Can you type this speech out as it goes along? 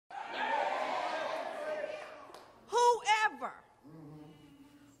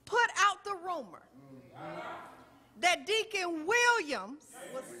a rumor that Deacon Williams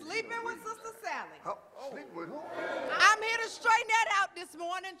was sleeping with Sister Sally. Sleep with her? I'm here to straighten that out this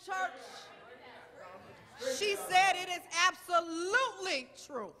morning, church. She said it is absolutely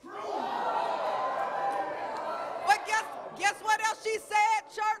true. But guess what else she said,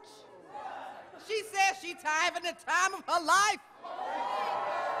 church? She said she's having the time of her life.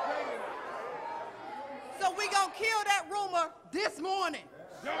 So we gonna kill that rumor this morning.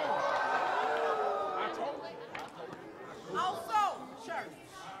 I told you. Also, church,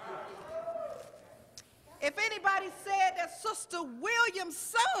 if anybody said that Sister Williams'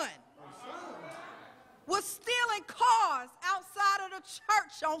 son was stealing cars outside of the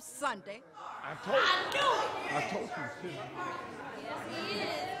church on Sunday, I told you. I told you, sis. yes, he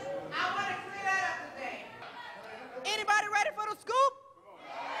is. I want to clear that up today. Anybody ready for the scoop?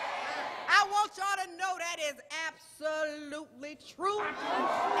 I want y'all to know that is absolutely true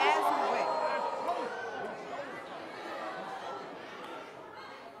as well.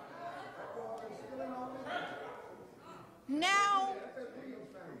 Now,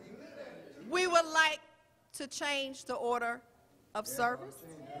 we would like to change the order of service.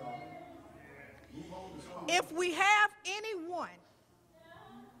 If we have anyone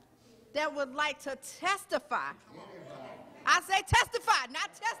that would like to testify, I say testify, not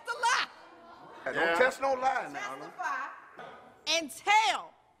test a lie. Don't test no lie now. Testify and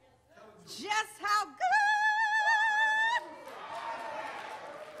tell just how good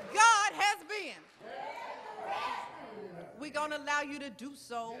God has been. We're going to allow you to do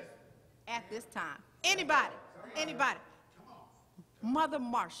so at this time. Anybody? Mother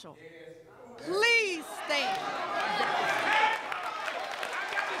Marshall, please stand.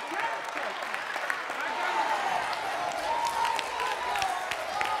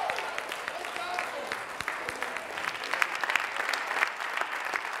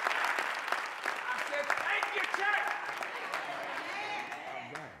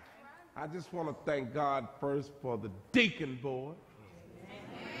 I just want to thank God first for the deacon board,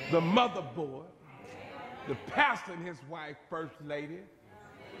 the mother board, the pastor and his wife, first lady,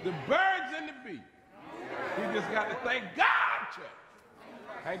 the birds and the bees. We just got to thank God, church.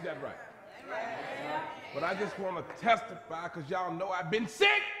 Ain't that right? But I just want to testify because y'all know I've been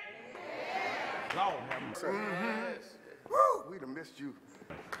sick. Lord have mercy. Woo, we'd have missed you.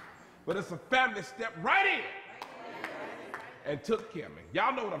 But it's a family step right in and took care of me.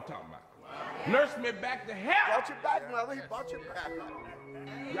 Y'all know what I'm talking about. Nursed me back to health. Brought you back, mother. He brought you back.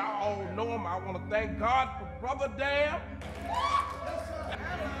 Y'all all know him. I want to thank God for Brother Dam,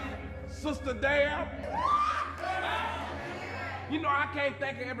 Sister Dam. You know, I can't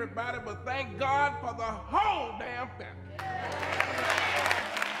thank everybody, but thank God for the whole damn family.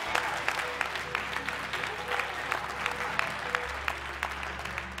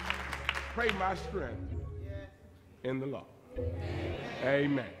 Pray my strength in the Lord.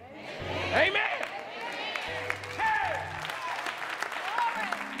 Amen. Amen.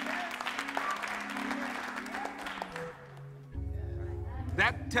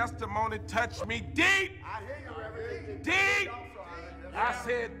 That testimony touched me deep. I hear you, Reverend. Deep. I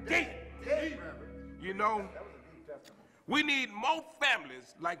said deep. You know, we need more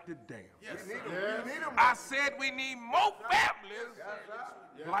families like the Dam. Yes, we need them. I said we need more families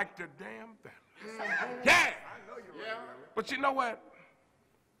like the Dam family. Yeah. But you know what?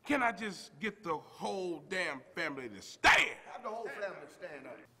 Can I just get the whole damn family to stand? Have the whole family stand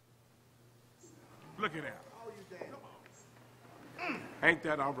up. Look at that. Ain't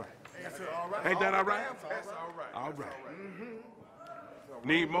that all right? All right. Ain't that all right? That's all right. All right.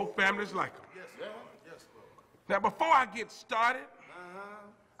 Need more families like them. Yes, sir. Yes, Now, before I get started,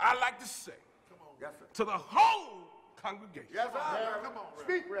 I'd like to say yes, sir. to the whole congregation, Yes, sir. Come on,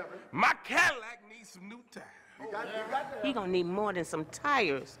 Speak, Reverend. my Cadillac needs some new tires. You got that. He gonna need more than some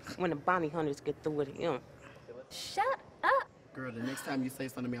tires when the bounty hunters get through with him. Shut up. Girl, the next time you say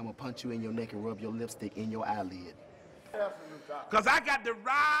something to me, I'm gonna punch you in your neck and rub your lipstick in your eyelid. Because I got to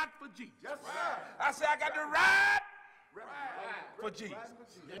ride for Jesus. Yes, sir. I said I got to ride for Jesus.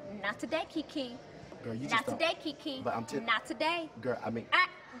 Not today, Kiki. Girl, you just Not don't- today, Kiki. But I'm Not today. Girl, I mean...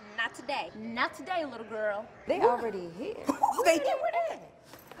 Not today. Not today, little girl. They already here. They get with it.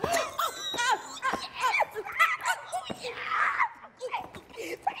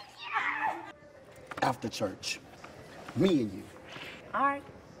 After church, me and you. All right.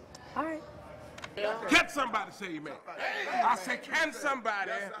 All right. Can somebody say amen? I said, can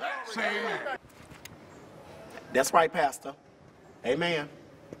somebody say amen? That's right, Pastor. Amen.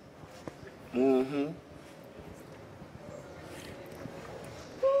 Woo.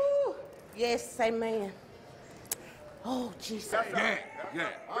 Yes, amen. Oh, Jesus. Yeah, yeah.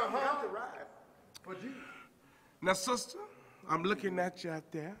 Have to ride for Jesus. Now, sister, I'm looking at you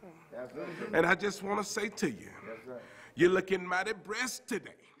out there, That's right. and I just want to say to you, That's right. you're looking mighty blessed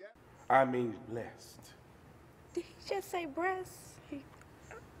today. I mean blessed. Did he just say breasts?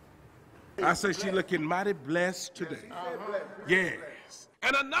 I say she looking mighty blessed today. Yes.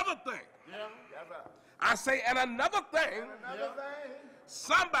 And another thing. I say, and another thing. Another thing.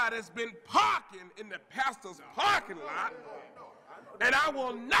 Somebody's been parking in the pastor's parking lot, and I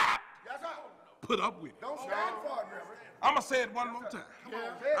will not Yes, sir. put up with it. Don't stand for it, Reverend. I'm going to say it one more time.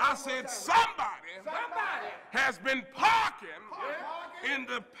 I said somebody has been parking in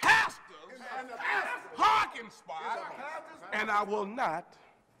the pastor's parking spot, and I will not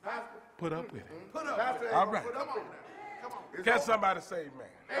put up with it. Pastor, All right. put up with it. Come on. Can somebody say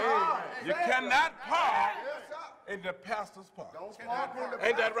amen? You cannot park in the pastor's park. Don't park in the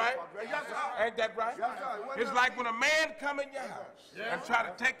Ain't that right? Yes, sir. Ain't that right? Yes, sir. It's like when a man come in your house and try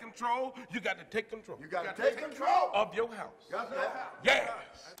to take control, you got to take control You got to take control. of your house. Yes, sir. Yes.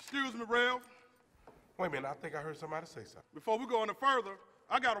 Excuse me, Rev. Wait a minute, I think I heard somebody say something. Before we go any further,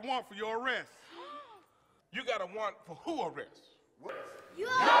 I got a warrant for your arrest. You got a warrant for who arrest?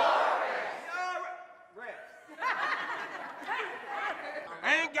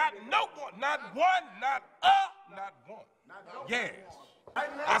 I ain't got no one, not one, not one. Yes.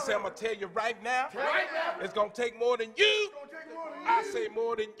 I say I'm gonna tell you right now, it's gonna take more than you. I say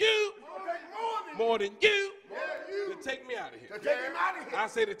more than you, more than you, to take me out of here. Take him out of here. I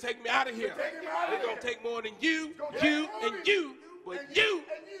say to take me out of here. It's gonna take more than you, you, and you, but you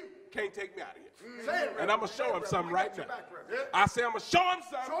can't take me out of here. And I'm gonna show him something right now. I say I'm gonna show him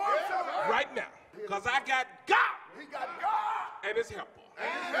something right now, because I got God He got God. and his helper. And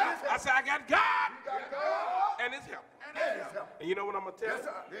his help. I say I got God Got God. and his helper. And his help. And you know what I'm gonna tell him?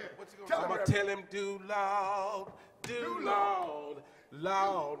 What's he I'm gonna gonna tell him, do Lord,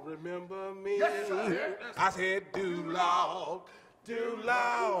 Lord, remember me. Yes, sir. I said, do Lord,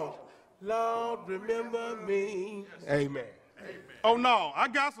 Lord, remember me. Amen. Oh, no, I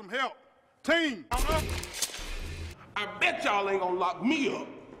got some help. Team. I bet y'all ain't gonna lock me up.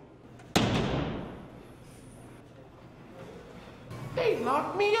 They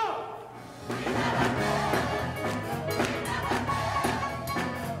locked me up.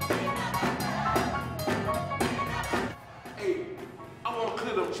 Hey, I want to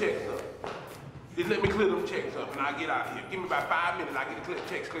clear them checks up. Just let me clear them checks up and I'll get out of here. Give me about 5 minutes, I'll get the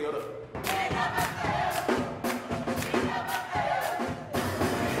checks cleared up.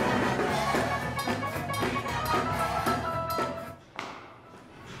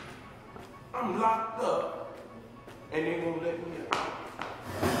 I'm locked up and they won't let me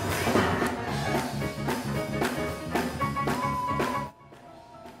out.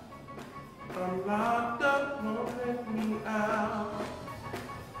 I'm locked up, won't let me out.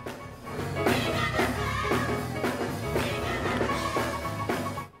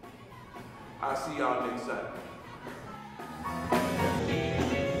 I'll see y'all next Sunday.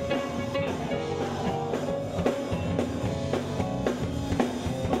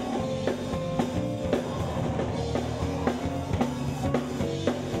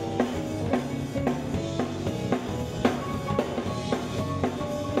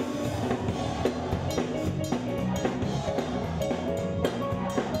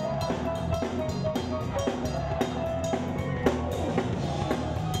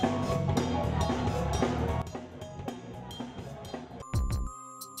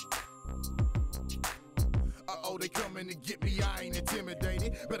 Uh-oh, they coming to get me, I ain't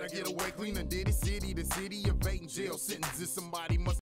intimidated. Better get away clean and did it. City to city, evading jail sentences. Somebody must